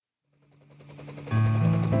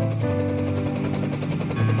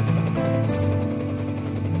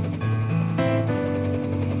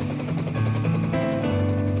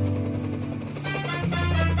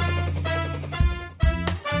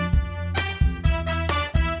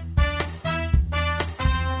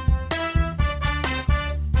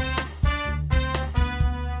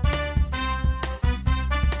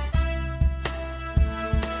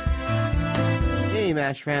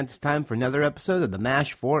MASH fans. It's time for another episode of the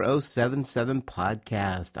MASH 4077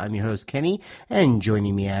 podcast. I'm your host, Kenny, and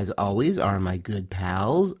joining me as always are my good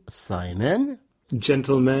pals, Simon.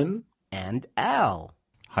 Gentlemen. And Al.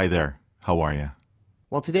 Hi there. How are you?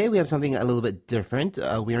 Well, today we have something a little bit different.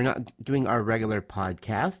 We are not doing our regular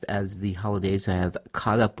podcast as the holidays have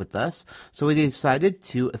caught up with us. So we decided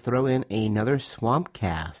to throw in another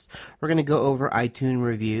Swampcast. We're going to go over iTunes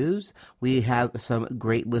reviews. We have some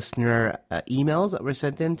great listener emails that were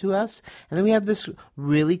sent in to us. And then we have this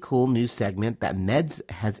really cool new segment that Meds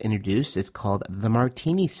has introduced. It's called the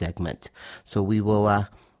Martini segment. So we will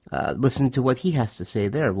listen to what he has to say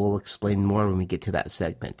there. We'll explain more when we get to that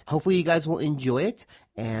segment. Hopefully you guys will enjoy it,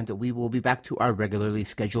 and we will be back to our regularly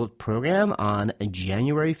scheduled program on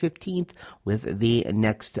January 15th with the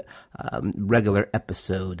next regular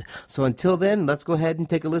episode. So until then, let's go ahead and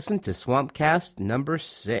take a listen to Swampcast number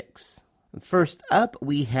 6. First up,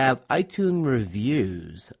 we have iTunes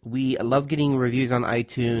reviews. We love getting reviews on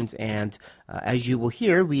iTunes, and as you will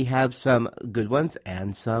hear, we have some good ones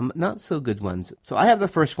and some not so good ones. So I have the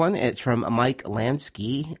first one. It's from Mike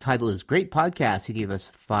Lansky. Title is Great Podcast. He gave us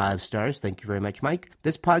 5 stars. Thank you very much, Mike.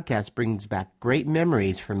 This podcast brings back great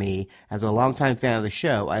memories for me. As a longtime fan of the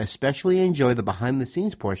show, I especially enjoy the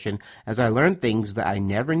behind-the-scenes portion as I learn things that I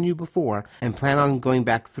never knew before and plan on going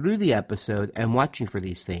back through the episode and watching for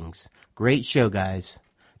these things. Great show, guys.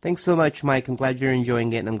 Thanks so much, Mike. I'm glad you're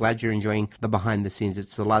enjoying it, and I'm glad you're enjoying the behind the scenes.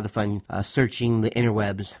 It's a lot of fun searching the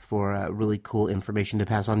interwebs for really cool information to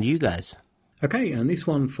pass on to you guys. Okay, and this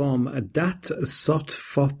one from Dat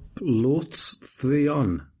Sotfop Lorts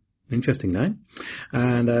 3on. Interesting name.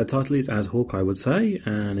 And title is As Hawkeye Would Say,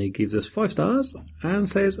 and he gives us 5 stars and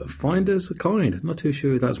says, Finder's kind. Not too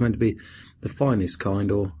sure if that's meant to be the finest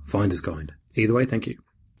kind or finder's kind. Either way, thank you.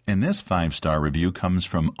 And this 5-star review comes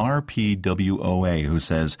from RPWOA, who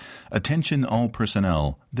says, Attention all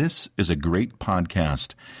personnel, this is a great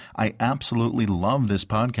podcast. I absolutely love this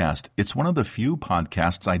podcast. It's one of the few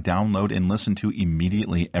podcasts I download and listen to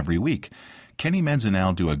immediately every week. Kenny, Meds, and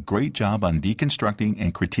Al do a great job on deconstructing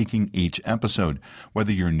and critiquing each episode.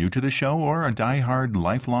 Whether you're new to the show or a diehard,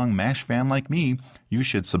 lifelong MASH fan like me, you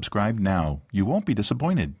should subscribe now. You won't be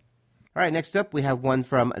disappointed. All right, next up, we have one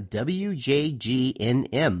from WJGNM.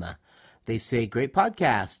 They say, great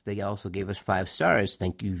podcast. They also gave us 5 stars.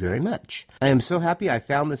 Thank you very much. I am so happy I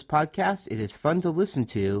found this podcast. It is fun to listen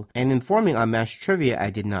to and informing on MASH trivia I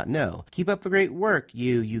did not know. Keep up the great work,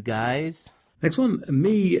 you guys. Next one,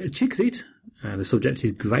 Me Chicksit. The subject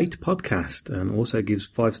is Great Podcast and also gives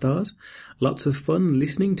 5 stars. Lots of fun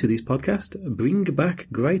listening to this podcast. Bring back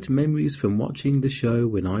great memories from watching the show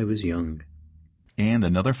when I was young. And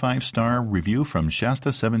another 5-star review from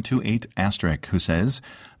Shasta728*, who says,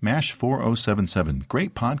 MASH 4077,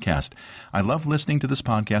 great podcast. I love listening to this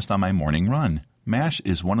podcast on my morning run. MASH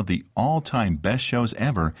is one of the all-time best shows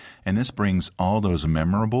ever, and this brings all those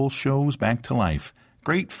memorable shows back to life.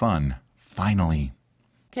 Great fun. Finally.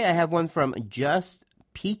 Okay, I have one from Just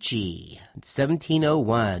Peachy,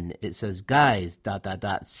 1701. It says, guys, ...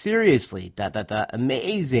 seriously, ...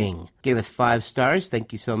 amazing. Gave us 5 stars.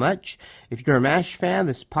 Thank you so much. If you're a MASH fan,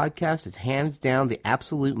 this podcast is hands down the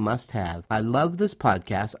absolute must-have. I love this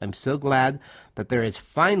podcast. I'm so glad that there is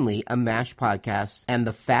finally a MASH podcast, and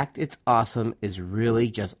the fact it's awesome is really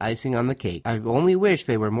just icing on the cake. I only wish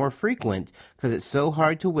they were more frequent because it's so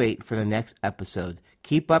hard to wait for the next episode.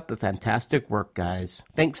 Keep up the fantastic work, guys.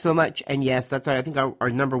 Thanks so much. And yes, that's I think our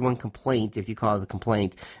number one complaint, if you call it a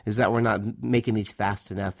complaint, is that we're not making these fast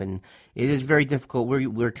enough. And it is very difficult.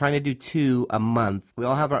 We're trying to do 2 a month. We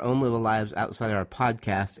all have our own little lives outside our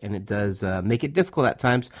podcast, and it does make it difficult at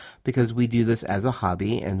times because we do this as a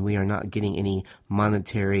hobby, and we are not getting any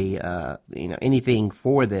monetary, anything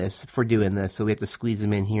for doing this. So we have to squeeze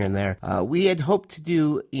them in here and there. We had hoped to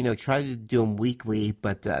do, try to do them weekly,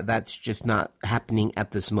 but that's just not happening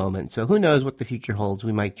at this moment. So who knows what the future holds.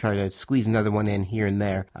 We might try to squeeze another one in here and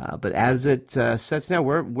there. But as it sets now,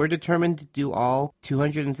 we're determined to do all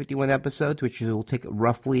 251 episodes, which will take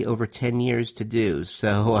roughly over 10 years to do.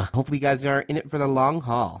 So hopefully you guys are in it for the long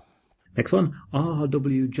haul. Next one,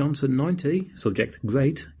 R.W. Johnson 90, subject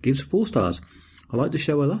great, gives 4 stars. I like the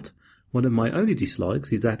show a lot. One of my only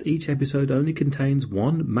dislikes is that each episode only contains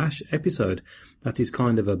 1 MASH episode. That is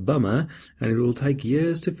kind of a bummer, and it will take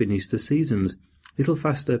years to finish the seasons. Little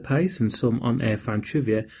faster pace and some on-air fan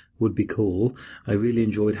trivia would be cool. I really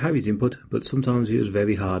enjoyed Harry's input, but sometimes it was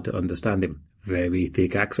very hard to understand him. Very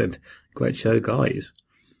thick accent. Great show, guys.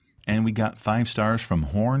 And we got 5 stars from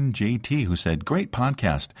Horn JT, who said, great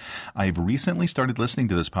podcast. I've recently started listening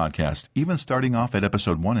to this podcast, even starting off at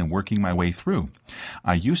episode 1 and working my way through.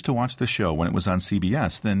 I used to watch the show when it was on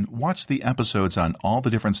CBS, then watch the episodes on all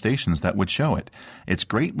the different stations that would show it. It's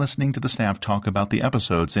great listening to the staff talk about the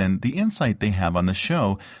episodes and the insight they have on the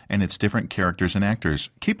show and its different characters and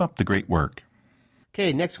actors. Keep up the great work.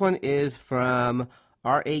 Okay, next one is from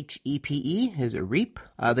RHEPE, is it Reap?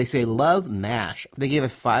 They say, love MASH. They gave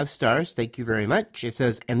us 5 stars. Thank you very much. It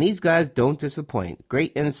says, and these guys don't disappoint.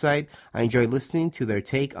 Great insight. I enjoy listening to their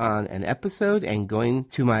take on an episode and going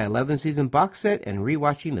to my 11-season box set and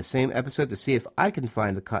rewatching the same episode to see if I can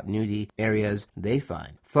find the continuity areas they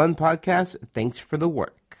find. Fun podcast. Thanks for the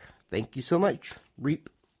work. Thank you so much, Reap.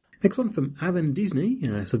 Next one from Aaron Disney,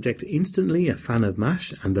 subject instantly a fan of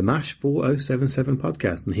MASH and the MASH 4077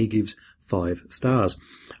 podcast, and he gives 5 stars.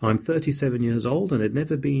 I'm 37 years old and had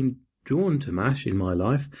never been drawn to MASH in my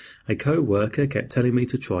life. A co-worker kept telling me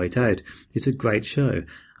to try it out. It's a great show.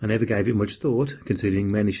 I never gave it much thought,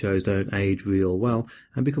 considering many shows don't age real well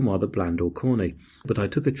and become rather bland or corny. But I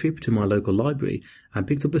took a trip to my local library and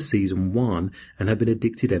picked up a season 1 and have been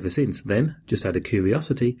addicted ever since. Then, just out of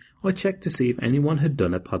curiosity, I checked to see if anyone had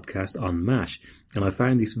done a podcast on MASH, and I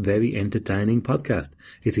found this very entertaining podcast.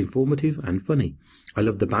 It's informative and funny. I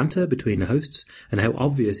love the banter between the hosts and how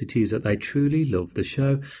obvious it is that they truly love the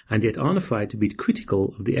show and yet aren't afraid to be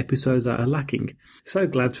critical of the episodes that are lacking. So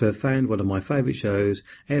glad to have found one of my favourite shows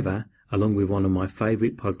ever, along with one of my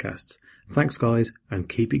favourite podcasts. Thanks guys, and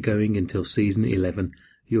keep it going until season 11.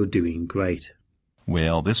 You're doing great.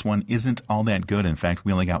 Well, this one isn't all that good. In fact,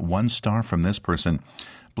 we only got 1 star from this person.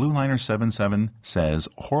 BlueLiner77 says,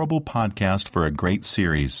 horrible podcast for a great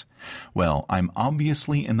series. Well, I'm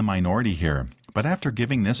obviously in the minority here, but after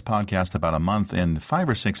giving this podcast about a month and 5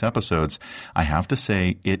 or 6 episodes, I have to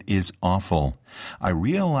say it is awful. I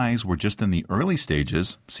realize we're just in the early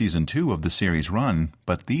stages, season 2 of the series run,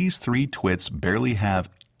 but these 3 twits barely have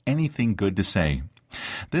anything good to say.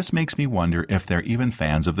 This makes me wonder if they're even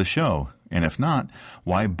fans of the show, and if not,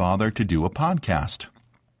 why bother to do a podcast?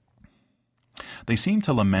 They seem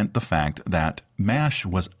to lament the fact that MASH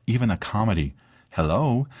was even a comedy.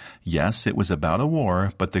 Hello? Yes, it was about a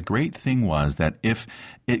war, but the great thing was that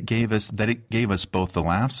it gave us both the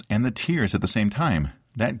laughs and the tears at the same time.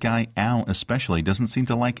 That guy Al especially doesn't seem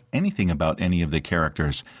to like anything about any of the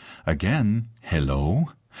characters. Again,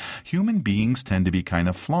 hello? Human beings tend to be kind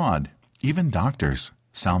of flawed. Even doctors.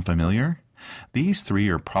 Sound familiar? These 3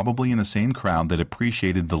 are probably in the same crowd that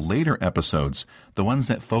appreciated the later episodes, the ones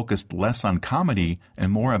that focused less on comedy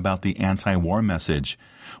and more about the anti-war message.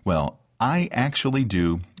 Well, I actually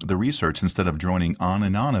do the research instead of droning on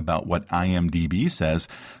and on about what IMDb says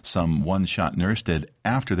some one-shot nurse did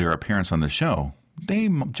after their appearance on the show. They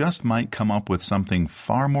just might come up with something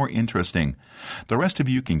far more interesting. The rest of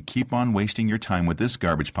you can keep on wasting your time with this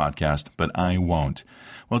garbage podcast, but I won't.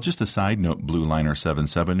 Well, just a side note,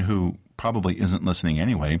 BlueLiner77, who probably isn't listening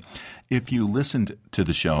anyway, if you listened to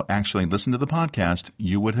the show, actually listened to the podcast,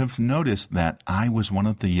 you would have noticed that I was one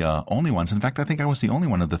of the only ones. In fact, I think I was the only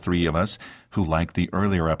one of the 3 of us who liked the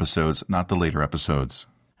earlier episodes, not the later episodes.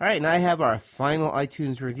 All right, now I have our final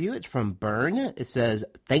iTunes review. It's from Byrne. It says,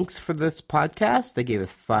 thanks for this podcast. They gave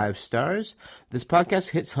us 5 stars. This podcast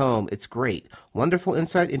hits home. It's great. Wonderful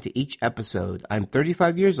insight into each episode. I'm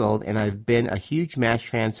 35 years old, and I've been a huge MASH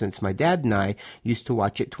fan since my dad and I used to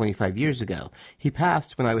watch it 25 years ago. He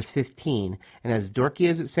passed when I was 15, and as dorky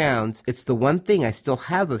as it sounds, it's the one thing I still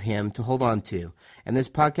have of him to hold on to. And this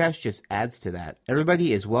podcast just adds to that.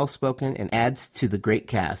 Everybody is well-spoken and adds to the great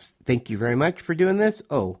cast. Thank you very much for doing this.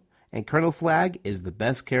 Oh, and Colonel Flagg is the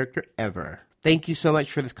best character ever. Thank you so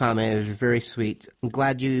much for this comment. It was very sweet. I'm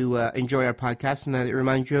glad you enjoy our podcast and that it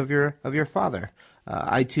reminds you of your father.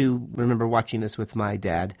 I, too, remember watching this with my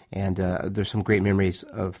dad, and there's some great memories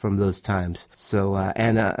from those times. So,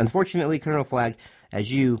 unfortunately, Colonel Flagg,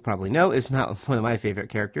 as you probably know, is not one of my favorite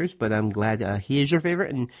characters, but I'm glad he is your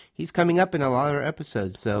favorite, and he's coming up in a lot of our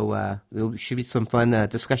episodes. So there should be some fun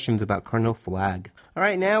discussions about Colonel Flagg. All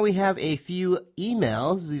right, now we have a few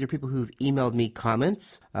emails. These are people who've emailed me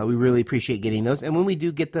comments. We really appreciate getting those. And when we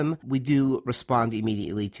do get them, we do respond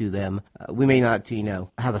immediately to them. We may not,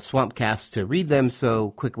 have a Swampcast to read them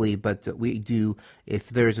so quickly, but we do. If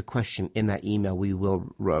there's a question in that email, we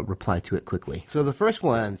will reply to it quickly. So the first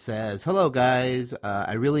one says, hello, guys.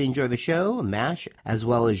 I really enjoy the show, MASH, as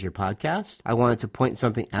well as your podcast. I wanted to point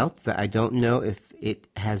something out that I don't know if it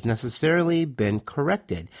has necessarily been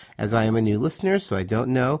corrected, as I am a new listener, so I don't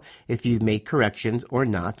know if you've made corrections or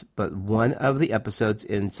not, but one of the episodes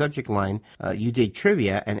is in subject line, you did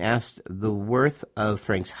trivia and asked the worth of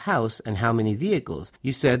Frank's house and how many vehicles.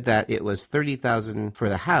 You said that it was $30,000 for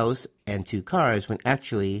the house and 2 cars, when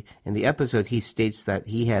actually in the episode he states that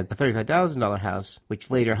he had a $35,000 house, which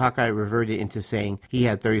later Hawkeye reverted into saying he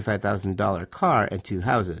had $35,000 car and 2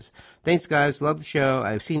 houses. Thanks, guys. Love the show.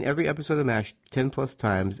 I've seen every episode of MASH 10 plus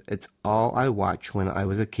times. It's all I watched when I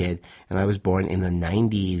was a kid, and I was born in the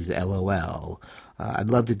 90s, LOL. I'd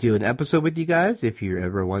love to do an episode with you guys if you're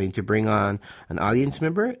ever wanting to bring on an audience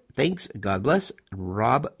member. Thanks. God bless.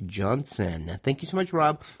 Rob Johnson. Thank you so much,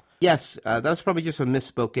 Rob. Yes, that was probably just a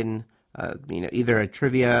misspoken, either a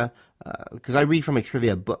trivia, because I read from a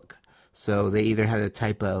trivia book. So they either had a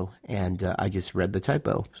typo, and I just read the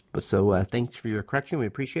typo. So thanks for your correction. We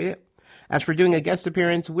appreciate it. As for doing a guest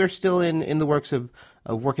appearance, we're still in the works of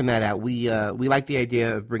working that out. We like the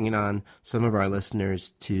idea of bringing on some of our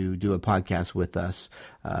listeners to do a podcast with us.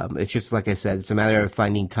 It's just, like I said, it's a matter of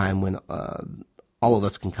finding time when all of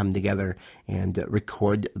us can come together and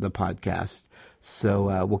record the podcast.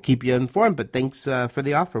 So we'll keep you informed, but thanks for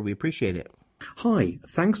the offer. We appreciate it. Hi,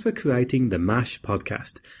 thanks for creating the MASH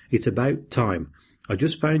podcast. It's about time. I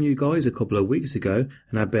just found you guys a couple of weeks ago,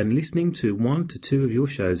 and I've been listening to 1 to 2 of your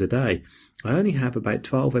shows a day. I only have about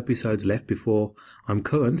 12 episodes left before I'm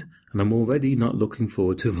current, and I'm already not looking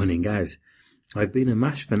forward to running out. I've been a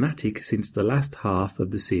MASH fanatic since the last half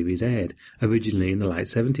of the series aired, originally in the late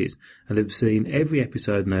 70s, and have seen every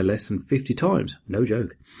episode no less than 50 times, no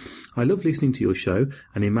joke. I love listening to your show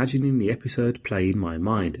and imagining the episode play in my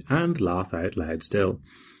mind, and laugh out loud still.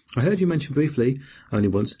 I heard you mention briefly, only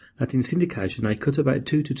once, that in syndication they cut about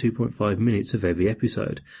 2 to 2.5 minutes of every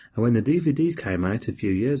episode, and when the DVDs came out a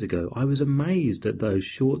few years ago, I was amazed at those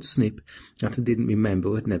short snip that I didn't remember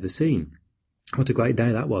or had never seen. What a great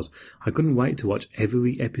day that was. I couldn't wait to watch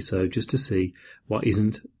every episode just to see what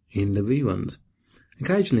isn't in the reruns.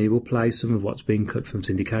 Occasionally we'll play some of what's been cut from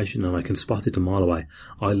syndication and I can spot it a mile away.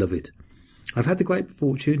 I love it. I've had the great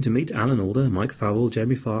fortune to meet Alan Alda, Mike Farrell,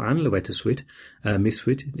 Jamie Farr and Loretta Swit, Miss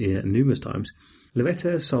Swit, numerous times.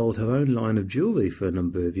 Loretta sold her own line of jewellery for a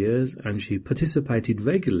number of years, and she participated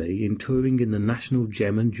regularly in touring in the National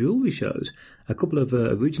Gem and Jewellery shows. A couple of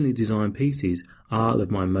her originally designed pieces are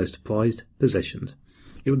of my most prized possessions.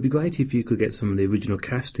 It would be great if you could get some of the original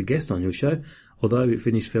cast to guest on your show. Although it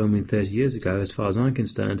finished filming 30 years ago, as far as I'm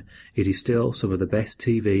concerned, it is still some of the best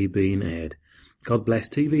TV being aired. God bless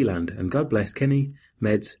TV Land, and God bless Kenny,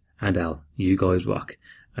 Meds, and Al. You guys rock.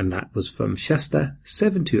 And that was from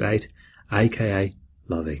Shasta728, a.k.a.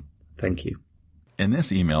 Lovey. Thank you. And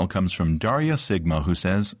this email comes from Daria Sigma, who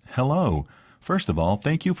says, Hello. First of all,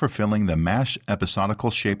 thank you for filling the MASH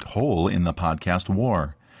episodical-shaped hole in the podcast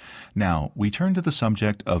war. Now, we turn to the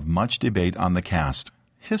subject of much debate on the cast,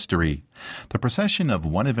 history. The procession of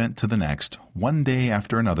one event to the next, one day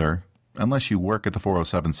after another, unless you work at the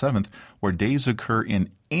 407th, where days occur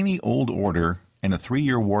in any old order, and a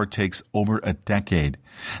 3-year war takes over a decade.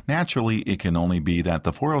 Naturally, it can only be that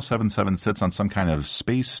the 4077 sits on some kind of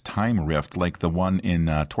space-time rift like the one in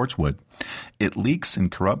Torchwood. It leaks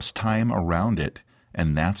and corrupts time around it,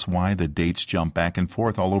 and that's why the dates jump back and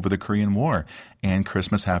forth all over the Korean War, and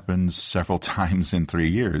Christmas happens several times in 3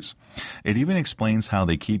 years. It even explains how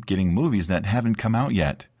they keep getting movies that haven't come out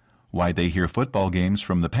yet, why they hear football games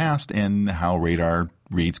from the past, and how Radar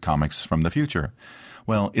reads comics from the future.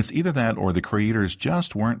 Well, it's either that or the creators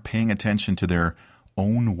just weren't paying attention to their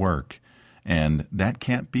own work. And that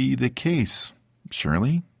can't be the case,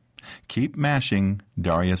 surely? Keep mashing,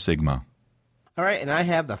 Daria Sigma. All right, and I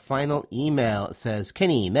have the final email. It says,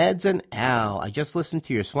 Kenny, Meds, and Al, I just listened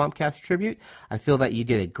to your Swampcast tribute. I feel that you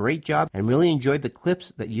did a great job and really enjoyed the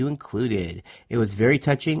clips that you included. It was very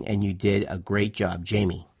touching, and you did a great job,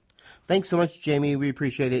 Jamie. Thanks so much, Jamie. We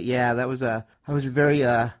appreciate it. Yeah, I was very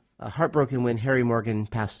heartbroken when Harry Morgan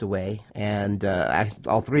passed away, and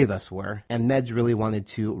all three of us were. And Meds really wanted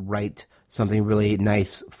to write something really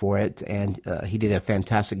nice for it, and he did a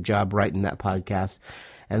fantastic job writing that podcast.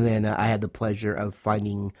 And then I had the pleasure of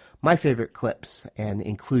finding my favorite clips and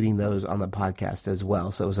including those on the podcast as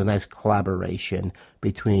well. So it was a nice collaboration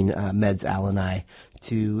between Meds, Al, and I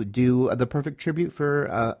to do the perfect tribute for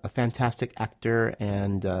a fantastic actor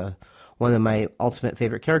and one of my ultimate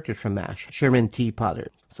favorite characters from MASH, Sherman T. Potter.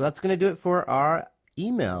 So that's going to do it for our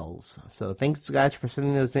emails. So thanks, guys, for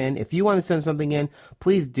sending those in. If you want to send something in,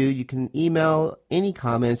 please do. You can email any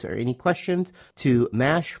comments or any questions to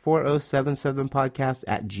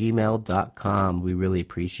mash4077podcast@gmail.com. We really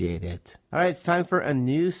appreciate it. All right, it's time for a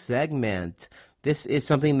new segment. This is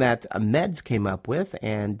something that Meds came up with,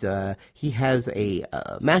 and he has a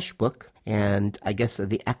MASH book, and I guess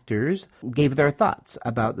the actors gave their thoughts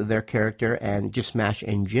about their character and just MASH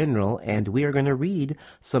in general, and we are going to read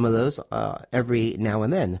some of those every now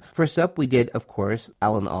and then. First up, we did, of course,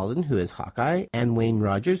 Alan Alda, who is Hawkeye, and Wayne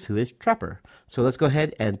Rogers, who is Trapper. So let's go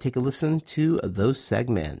ahead and take a listen to those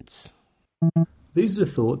segments. These are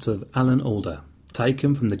the thoughts of Alan Alda,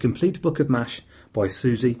 taken from the Complete Book of MASH by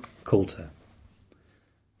Susie Coulter.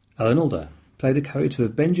 Alan Alda played the character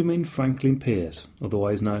of Benjamin Franklin Pierce,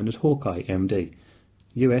 otherwise known as Hawkeye, MD,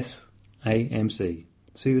 US AMC,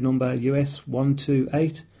 serial number US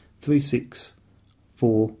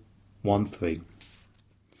 12836413.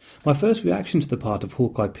 My first reaction to the part of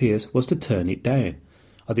Hawkeye Pierce was to turn it down.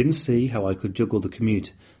 I didn't see how I could juggle the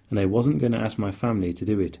commute, and I wasn't going to ask my family to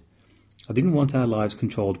do it. I didn't want our lives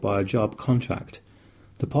controlled by a job contract.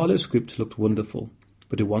 The pilot script looked wonderful,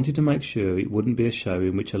 but I wanted to make sure it wouldn't be a show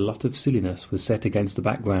in which a lot of silliness was set against the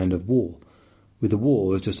background of war, with the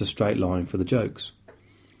war as just a straight line for the jokes.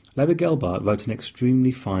 Larry Gelbart wrote an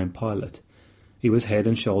extremely fine pilot. He was head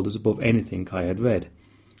and shoulders above anything I had read.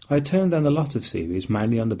 I had turned down a lot of series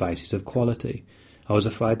mainly on the basis of quality. I was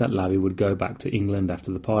afraid that Larry would go back to England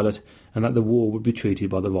after the pilot, and that the war would be treated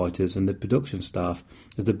by the writers and the production staff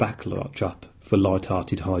as the backdrop for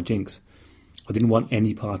light-hearted hijinks. I didn't want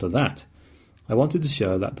any part of that. I wanted to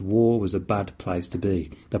show that the war was a bad place to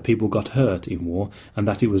be, that people got hurt in war, and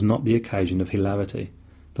that it was not the occasion of hilarity.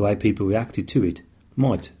 The way people reacted to it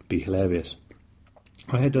might be hilarious.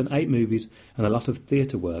 I had done 8 movies and a lot of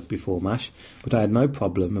theatre work before MASH, but I had no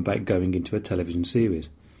problem about going into a television series.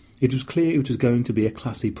 It was clear it was going to be a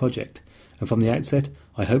classy project, and from the outset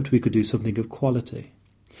I hoped we could do something of quality.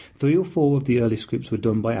 3 or 4 of the early scripts were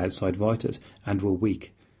done by outside writers, and were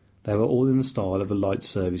weak. They were all in the style of a light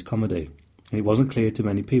service comedy, and it wasn't clear to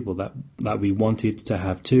many people that we wanted to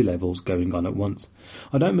have 2 levels going on at once.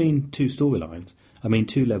 I don't mean 2 storylines, I mean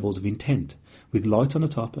 2 levels of intent, with light on the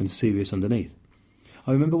top and serious underneath.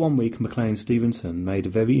 I remember one week McLean Stevenson made a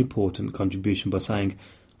very important contribution by saying,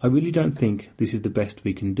 "I really don't think this is the best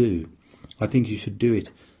we can do. I think you should do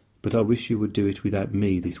it, but I wish you would do it without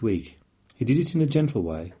me this week." He did it in a gentle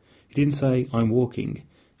way. He didn't say, "I'm walking."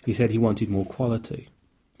 He said he wanted more quality.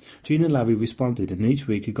 Gene and Larry responded, and each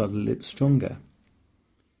week it got a little stronger.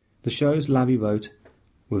 The shows Larry wrote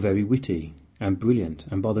were very witty and brilliant,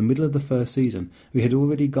 and by the middle of the first season we had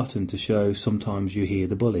already gotten to show Sometimes You Hear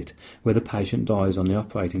the Bullet, where the patient dies on the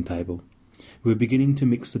operating table. We were beginning to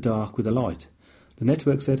mix the dark with the light. The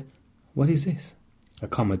network said, "What is this? A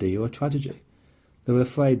comedy or a tragedy?" They were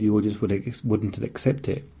afraid the audience wouldn't accept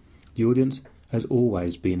it. The audience has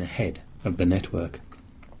always been ahead of the network.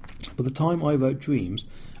 By the time I wrote Dreams,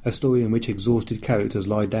 a story in which exhausted characters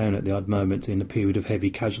lie down at the odd moments in a period of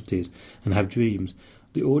heavy casualties and have dreams,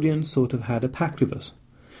 the audience sort of had a pact with us.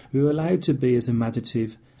 We were allowed to be as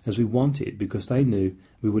imaginative as we wanted because they knew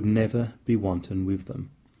we would never be wanton with them.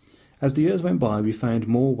 As the years went by, we found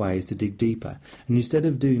more ways to dig deeper, and instead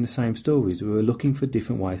of doing the same stories, we were looking for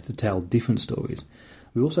different ways to tell different stories.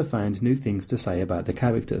 We also found new things to say about the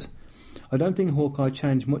characters. I don't think Hawkeye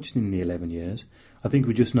changed much in the 11 years. I think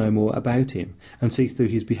we just know more about him and see through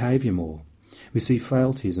his behaviour more. We see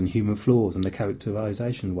frailties and human flaws and the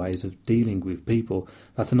characterisation ways of dealing with people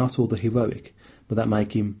that are not all the heroic, but that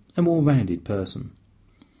make him a more rounded person.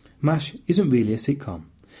 MASH isn't really a sitcom.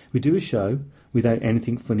 We do a show without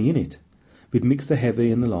anything funny in it. We'd mix the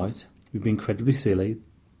heavy and the light. We'd be incredibly silly.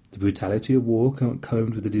 The brutality of war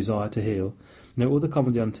combed with the desire to heal. No other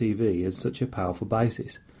comedy on TV has such a powerful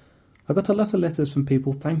basis. I got a lot of letters from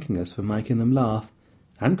people thanking us for making them laugh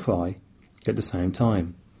and cry at the same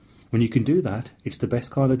time. When you can do that, it's the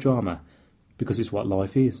best kind of drama, because it's what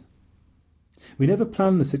life is. We never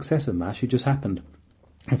planned the success of MASH, it just happened.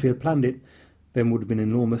 If we had planned it, then would have been an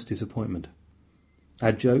enormous disappointment.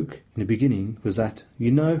 Our joke in the beginning was that,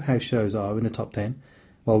 you know how shows are in the top 10?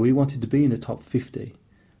 Well, we wanted to be in the top 50.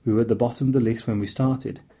 We were at the bottom of the list when we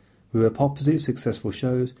started. We were opposite successful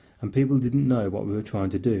shows, and people didn't know what we were trying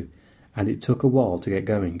to do, and it took a while to get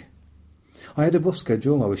going. I had a rough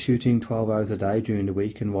schedule. I was shooting 12 hours a day during the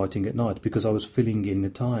week and writing at night because I was filling in the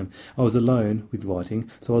time. I was alone with writing,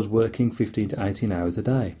 so I was working 15 to 18 hours a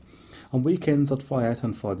day. On weekends I'd fly out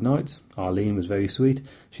on Friday nights. Arlene was very sweet.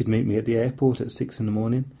 She'd meet me at the airport at 6 in the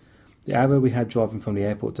morning. The hour we had driving from the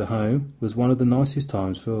airport to home was one of the nicest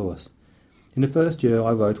times for us. In the first year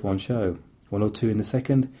I wrote 1 show, 1 or 2 in the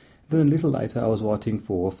second, then a little later I was writing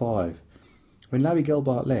 4 or 5. When Larry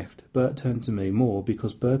Gelbart left, Bert turned to me more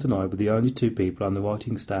because Bert and I were the only 2 people on the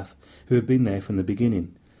writing staff who had been there from the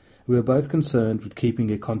beginning. We were both concerned with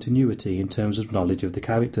keeping a continuity in terms of knowledge of the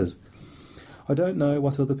characters. I don't know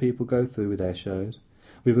what other people go through with their shows.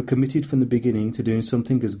 We were committed from the beginning to doing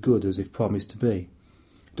something as good as it promised to be.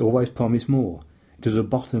 It always promised more. It was a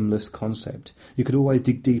bottomless concept. You could always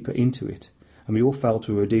dig deeper into it, and we all felt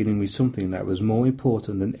we were dealing with something that was more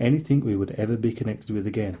important than anything we would ever be connected with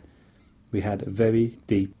again. We had a very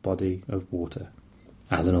deep body of water.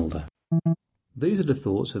 Alan Alda. These are the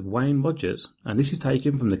thoughts of Wayne Rogers, and this is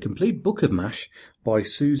taken from the Complete Book of MASH by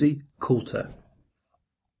Susie Coulter.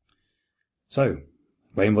 So,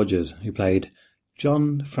 Wayne Rogers, who played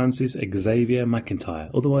John Francis Xavier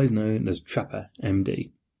McIntyre, otherwise known as Trapper,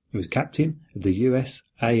 MD, who was captain of the US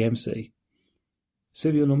AMC.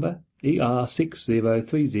 Serial number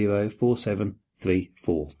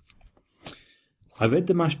ER60304734. I read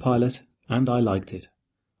the MASH pilot and I liked it.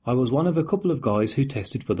 I was one of a couple of guys who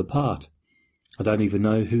tested for the part. I don't even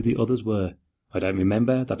know who the others were. I don't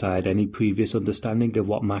remember that I had any previous understanding of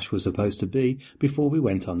what MASH was supposed to be before we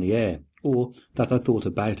went on the air, or that I thought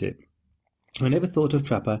about it. I never thought of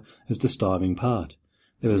Trapper as the starring part.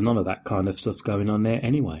 There was none of that kind of stuff going on there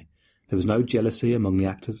anyway. There was no jealousy among the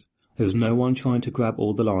actors. There was no one trying to grab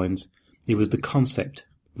all the lines. It was the concept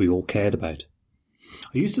we all cared about.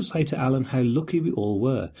 I used to say to Alan how lucky we all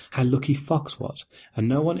were, how lucky Fox was, and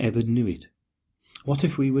no one ever knew it. What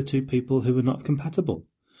if we were two people who were not compatible?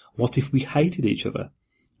 What if we hated each other?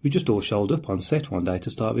 We just all showed up on set one day to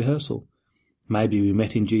start rehearsal. Maybe we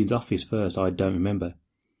met in Gene's office first, I don't remember.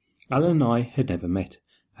 Alan and I had never met.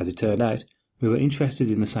 As it turned out, we were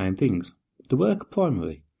interested in the same things, the work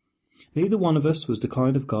primarily. Neither one of us was the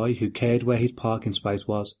kind of guy who cared where his parking space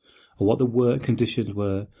was, or what the work conditions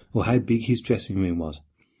were, or how big his dressing room was.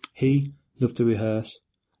 He loved to rehearse,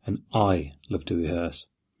 and I loved to rehearse.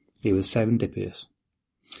 It was serendipitous.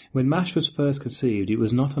 When MASH was first conceived, it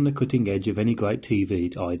was not on the cutting edge of any great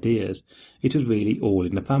TV ideas. It was really All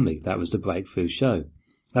in the Family. That was the breakthrough show.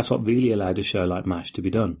 That's what really allowed a show like MASH to be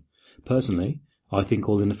done. Personally, I think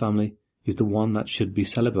All in the Family is the one that should be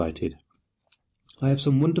celebrated. I have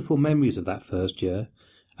some wonderful memories of that first year.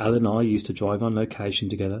 Alan and I used to drive on location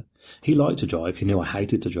together. He liked to drive. He knew I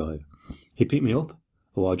hated to drive. He picked me up,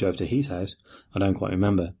 or I drove to his house. I don't quite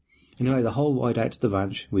remember. Anyway, the whole ride out to the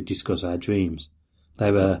ranch, we'd discuss our dreams. They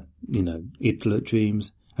were, idlet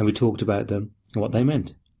dreams, and we talked about them and what they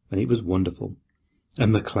meant, and it was wonderful.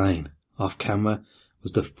 And McLean, off camera,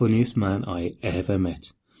 was the funniest man I ever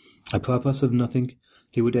met. Apropos of nothing,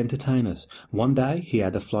 he would entertain us. One day he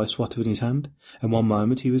had a fly swatter in his hand, and one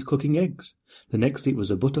moment he was cooking eggs. The next it was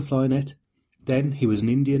a butterfly net. Then he was an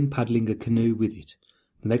Indian paddling a canoe with it.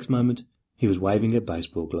 The next moment he was waving a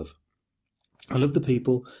baseball glove. I love the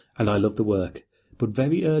people, and I love the work. But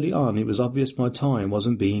very early on it was obvious my time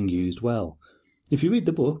wasn't being used well. If you read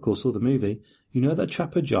the book or saw the movie, you know that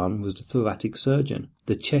Trapper John was the thoracic surgeon,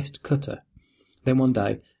 the chest cutter. Then one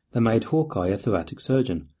day they made Hawkeye a thoracic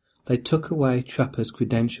surgeon. They took away Trapper's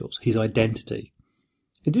credentials, his identity.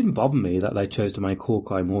 It didn't bother me that they chose to make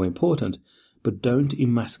Hawkeye more important, but don't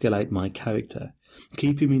emasculate my character.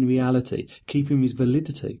 Keep him in reality, keep him his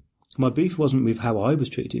validity. My beef wasn't with how I was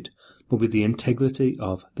treated, but with the integrity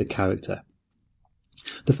of the character.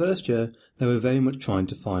 The first year, they were very much trying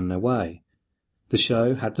to find their way. The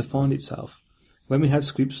show had to find itself. When we had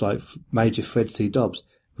scripts like Major Fred C. Dobbs,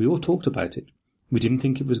 we all talked about it. We didn't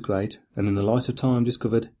think it was great, and in the light of time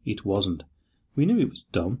discovered it wasn't. We knew it was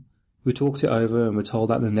dumb. We talked it over and were told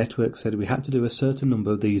that the network said we had to do a certain number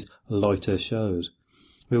of these lighter shows.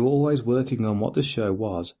 We were always working on what the show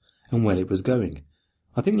was and where it was going.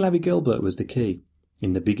 I think Larry Gilbert was the key.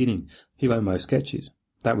 In the beginning, he wrote most sketches.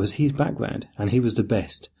 That was his background, and he was the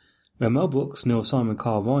best. When Mel Brooks, Neil Simon,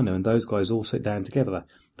 Carl Reiner and those guys all sit down together,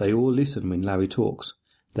 they all listen when Larry talks.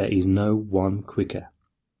 There is no one quicker.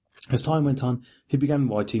 As time went on, he began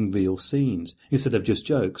writing real scenes, instead of just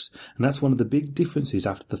jokes, and that's one of the big differences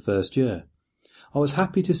after the first year. I was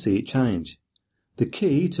happy to see it change. The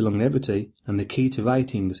key to longevity and the key to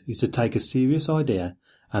ratings is to take a serious idea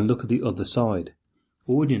and look at the other side.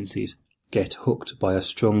 Audiences get hooked by a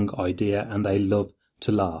strong idea and they love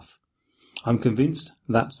to laugh. I'm convinced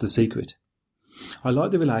that's the secret. I like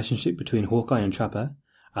the relationship between Hawkeye and Trapper.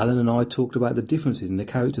 Alan and I talked about the differences in the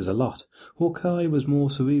characters a lot. Hawkeye was more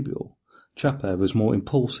cerebral. Trapper was more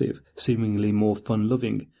impulsive, seemingly more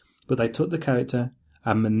fun-loving. But they took the character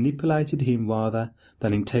and manipulated him rather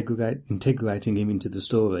than integrating him into the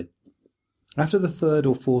story. After the third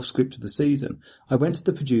or fourth script of the season, I went to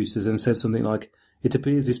the producers and said something like, "It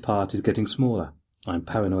appears this part is getting smaller." I'm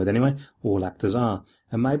paranoid anyway, all actors are,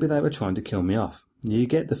 and maybe they were trying to kill me off. You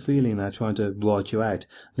get the feeling they're trying to write you out,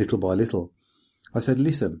 little by little. I said,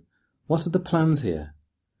 "Listen, what are the plans here?"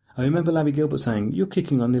 I remember Larry Gilbert saying, "You're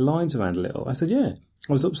kicking on the lines around a little." I said, "Yeah,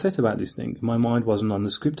 I was upset about this thing. My mind wasn't on the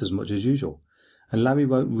script as much as usual. And Larry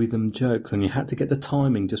wrote rhythm jokes, and you had to get the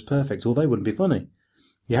timing just perfect, or they wouldn't be funny.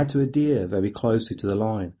 You had to adhere very closely to the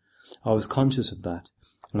line. I was conscious of that,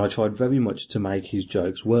 and I tried very much to make his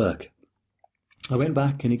jokes work. I went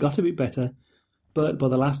back, and it got a bit better, but by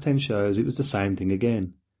the last 10 shows, it was the same thing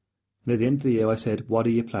again. And at the end of the year, I said, "What are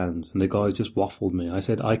your plans?" And the guys just waffled me. I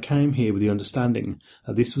said, "I came here with the understanding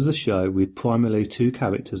that this was a show with primarily 2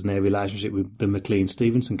 characters and their relationship with the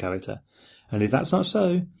McLean-Stevenson character. And if that's not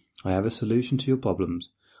so, I have a solution to your problems.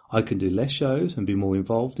 I can do less shows and be more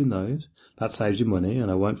involved in those. That saves you money, and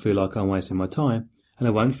I won't feel like I'm wasting my time, and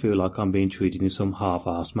I won't feel like I'm being treated in some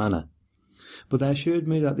half-assed manner." But they assured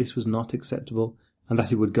me that this was not acceptable, and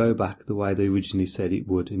that it would go back the way they originally said it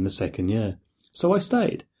would in the second year. So I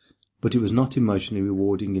stayed. But it was not emotionally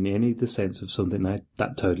rewarding in any of the sense of something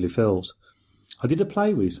that totally fills. I did a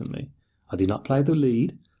play recently. I did not play the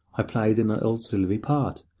lead. I played an auxiliary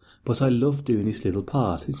part. But I love doing this little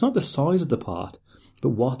part. It's not the size of the part, but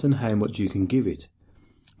what and how much you can give it.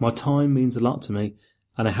 My time means a lot to me,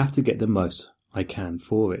 and I have to get the most I can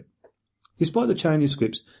for it. Despite the change in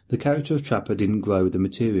scripts, the character of Trapper didn't grow with the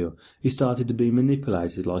material. He started to be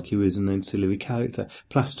manipulated like he was an ancillary character,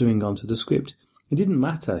 plastering onto the script. It didn't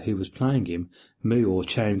matter who was playing him, me or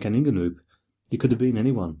Chaim Kaninganup. It could have been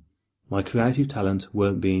anyone. My creative talent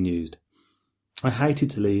weren't being used. I hated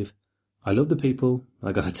to leave. I love the people,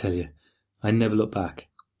 I gotta tell you. I never look back.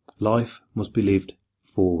 Life must be lived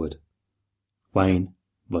forward. Wayne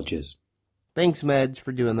Rogers. Thanks, Meds,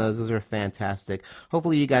 for doing those. Those are fantastic.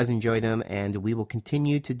 Hopefully you guys enjoyed them, and we will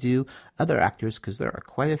continue to do other actors because there are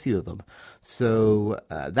quite a few of them. So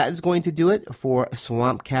that is going to do it for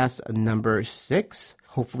Swampcast number 6.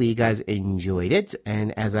 Hopefully you guys enjoyed it.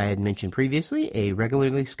 And as I had mentioned previously, a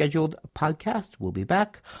regularly scheduled podcast will be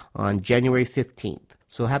back on January 15th.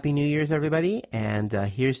 So Happy New Year's, everybody, and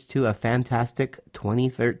here's to a fantastic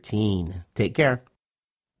 2013. Take care.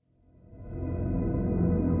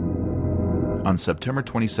 On September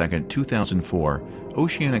 22, 2004,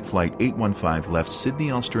 Oceanic Flight 815 left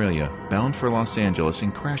Sydney, Australia, bound for Los Angeles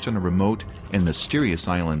and crashed on a remote and mysterious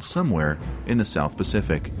island somewhere in the South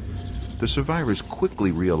Pacific. The survivors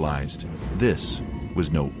quickly realized this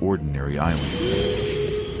was no ordinary island.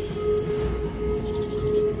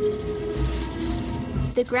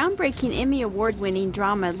 The groundbreaking Emmy Award-winning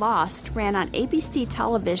drama Lost ran on ABC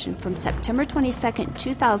television from September 22,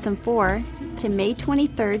 2004 to May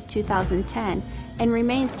 23, 2010, and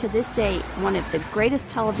remains to this day one of the greatest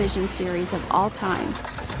television series of all time.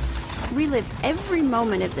 Relive every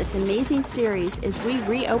moment of this amazing series as we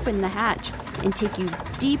reopen the hatch and take you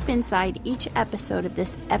deep inside each episode of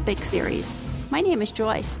this epic series. My name is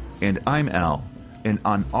Joyce. And I'm Al. And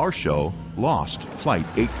on our show, Lost Flight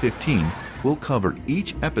 815, we'll cover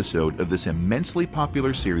each episode of this immensely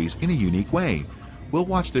popular series in a unique way. We'll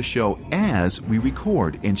watch the show as we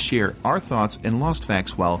record and share our thoughts and Lost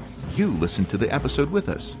facts while you listen to the episode with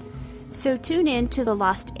us. So tune in to the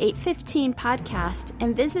Lost 815 podcast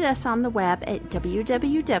and visit us on the web at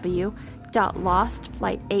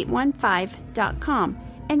www.lostflight815.com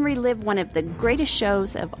and relive one of the greatest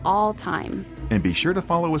shows of all time. And be sure to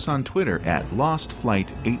follow us on Twitter at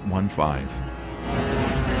LostFlight815.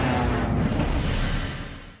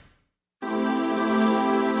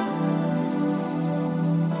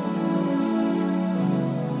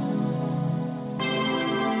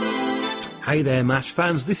 Hey there, MASH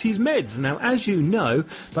fans, this is Meds. Now, as you know,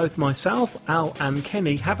 both myself, Al and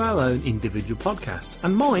Kenny have our own individual podcasts,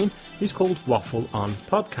 and mine is called Waffle On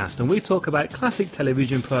Podcast, and we talk about classic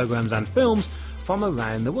television programmes and films from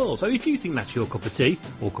around the world. So if you think that's your cup of tea,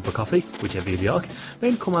 or cup of coffee, whichever you like,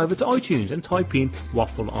 then come over to iTunes and type in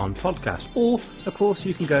Waffle On Podcast, or, of course,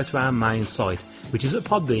 you can go to our main site, which is at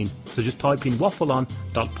Podbean, so just type in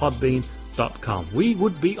waffleon.podbean.com. We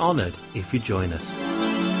would be honoured if you join us.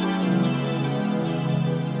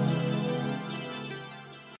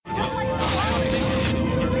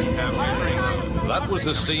 That was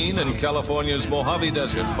the scene in California's Mojave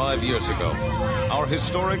Desert 5 years ago. Our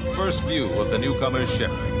historic first view of the newcomer's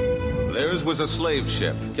ship. Theirs was a slave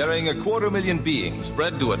ship carrying 250,000 beings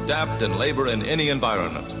bred to adapt and labor in any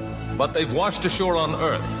environment. But they've washed ashore on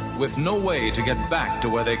Earth with no way to get back to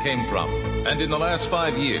where they came from. And in the last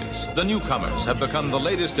 5 years, the newcomers have become the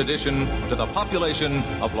latest addition to the population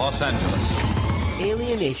of Los Angeles.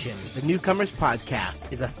 Alien Nation, the Newcomers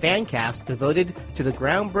Podcast, is a fan cast devoted to the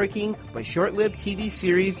groundbreaking but short-lived TV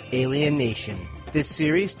series Alien Nation. This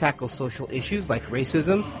series tackles social issues like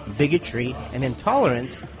racism, bigotry, and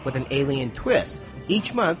intolerance with an alien twist.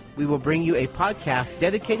 Each month, we will bring you a podcast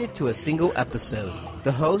dedicated to a single episode.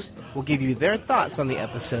 The host will give you their thoughts on the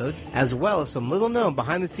episode, as well as some little-known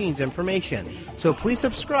behind-the-scenes information. So please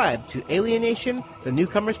subscribe to Alienation, the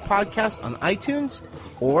Newcomers Podcast on iTunes,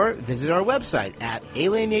 or visit our website at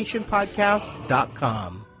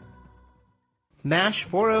alienationpodcast.com. MASH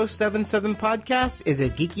 4077 Podcast is a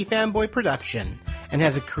Geeky Fanboy production and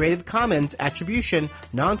has a Creative Commons Attribution,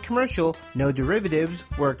 Non-Commercial, No Derivatives,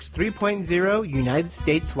 Works 3.0 United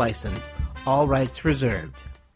States license. All rights reserved.